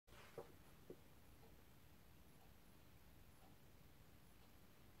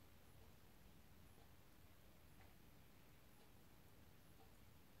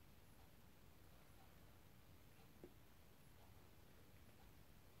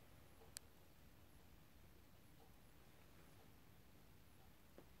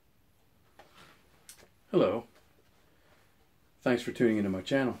Hello, thanks for tuning into my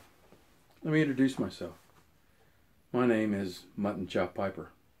channel. Let me introduce myself. My name is Mutton Chop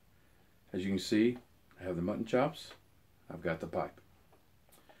Piper. As you can see, I have the mutton chops, I've got the pipe.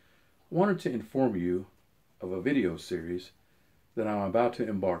 I wanted to inform you of a video series that I'm about to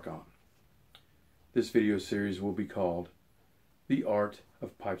embark on. This video series will be called The Art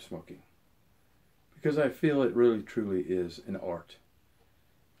of Pipe Smoking, because I feel it really truly is an art.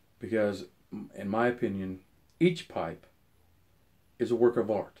 Because in my opinion, each pipe is a work of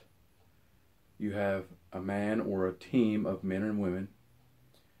art. You have a man or a team of men and women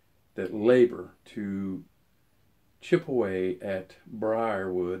that labor to chip away at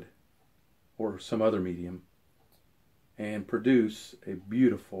briarwood or some other medium and produce a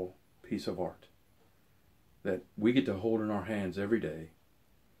beautiful piece of art that we get to hold in our hands every day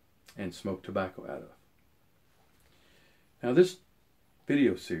and smoke tobacco out of. Now, this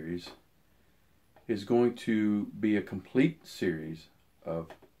video series is going to be a complete series of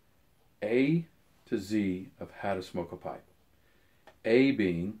A to Z of how to smoke a pipe. A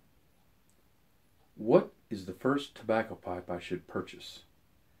being, what is the first tobacco pipe I should purchase?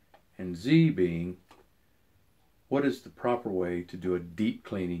 And Z being, what is the proper way to do a deep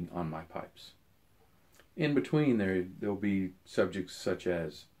cleaning on my pipes? In between there'll be subjects such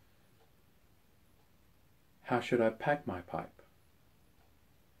as, how should I pack my pipe?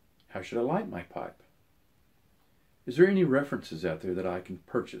 How should I light my pipe? Is there any references out there that I can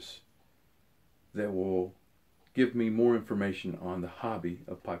purchase that will give me more information on the hobby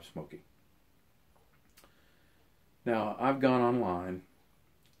of pipe smoking? Now, I've gone online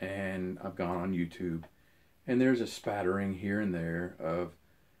and I've gone on YouTube, and there's a spattering here and there of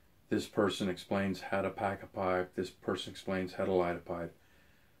this person explains how to pack a pipe, this person explains how to light a pipe,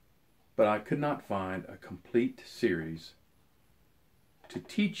 but I could not find a complete series to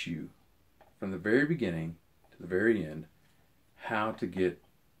teach you from the very beginning to the very end how to get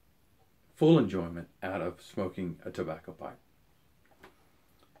full enjoyment out of smoking a tobacco pipe.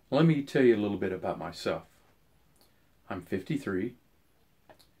 Let me tell you a little bit about myself. I'm 53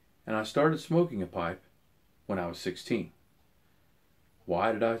 and I started smoking a pipe when I was 16.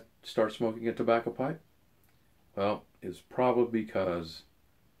 Why did I start smoking a tobacco pipe? Well, it's probably because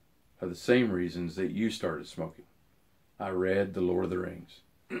of the same reasons that you started smoking. I read The Lord of the Rings,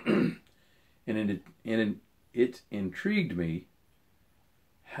 and it intrigued me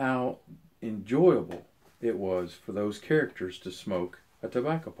how enjoyable it was for those characters to smoke a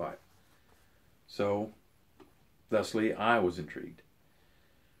tobacco pipe. So, thusly, I was intrigued.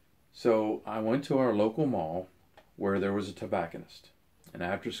 So I went to our local mall where there was a tobacconist, and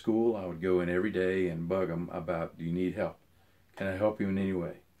after school I would go in every day and bug him about, do you need help? Can I help you in any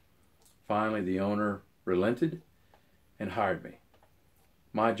way? Finally, the owner relented and hired me.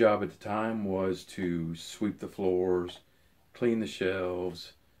 My job at the time was to sweep the floors, clean the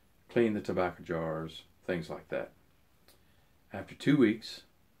shelves, clean the tobacco jars, things like that. After 2 weeks,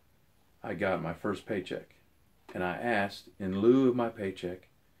 I got my first paycheck, and I asked, in lieu of my paycheck,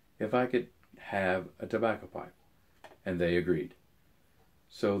 if I could have a tobacco pipe, and they agreed.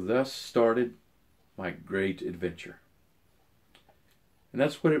 So thus started my great adventure. And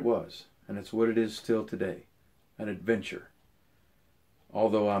that's what it was, and it's what it is still today. An adventure.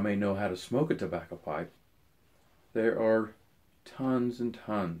 Although I may know how to smoke a tobacco pipe, there are tons and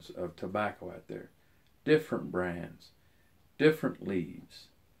tons of tobacco out there. Different brands, different leaves,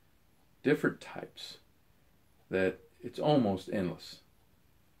 different types, that it's almost endless.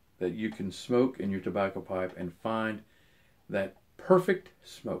 That you can smoke in your tobacco pipe and find that perfect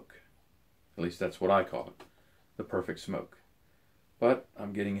smoke. At least that's what I call it, the perfect smoke. But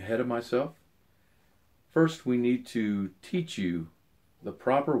I'm getting ahead of myself. First, we need to teach you the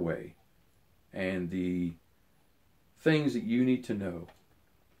proper way and the things that you need to know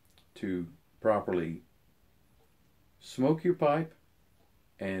to properly smoke your pipe,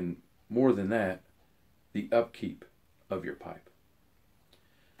 and more than that, the upkeep of your pipe.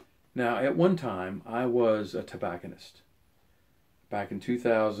 Now, at one time, I was a tobacconist. Back in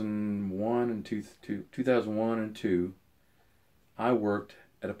 2001 and 2, I worked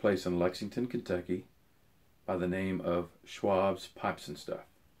at a place in Lexington, Kentucky, by the name of Schwab's Pipes and Stuff.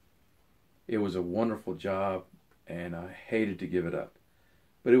 It was a wonderful job, and I hated to give it up.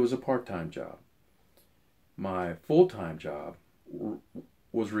 But it was a part-time job. My full-time job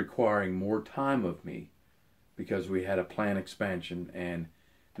was requiring more time of me because we had a plant expansion and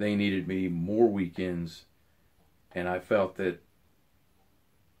they needed me more weekends, and I felt that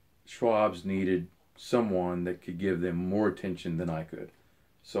Schwab's needed someone that could give them more attention than I could.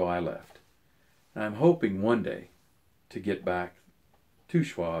 So I left. And I'm hoping one day to get back to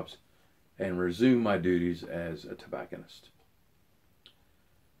Schwab's and resume my duties as a tobacconist.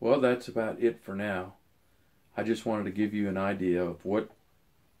 Well, that's about it for now. I just wanted to give you an idea of what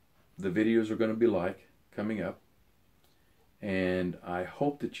the videos are going to be like coming up. And I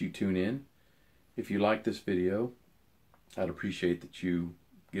hope that you tune in. If you like this video, I'd appreciate that you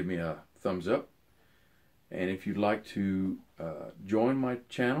give me a thumbs up. And if you'd like to join my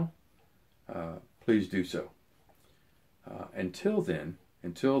channel, please do so. Until then,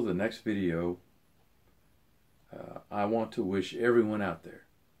 until the next video, I want to wish everyone out there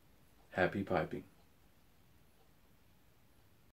happy piping.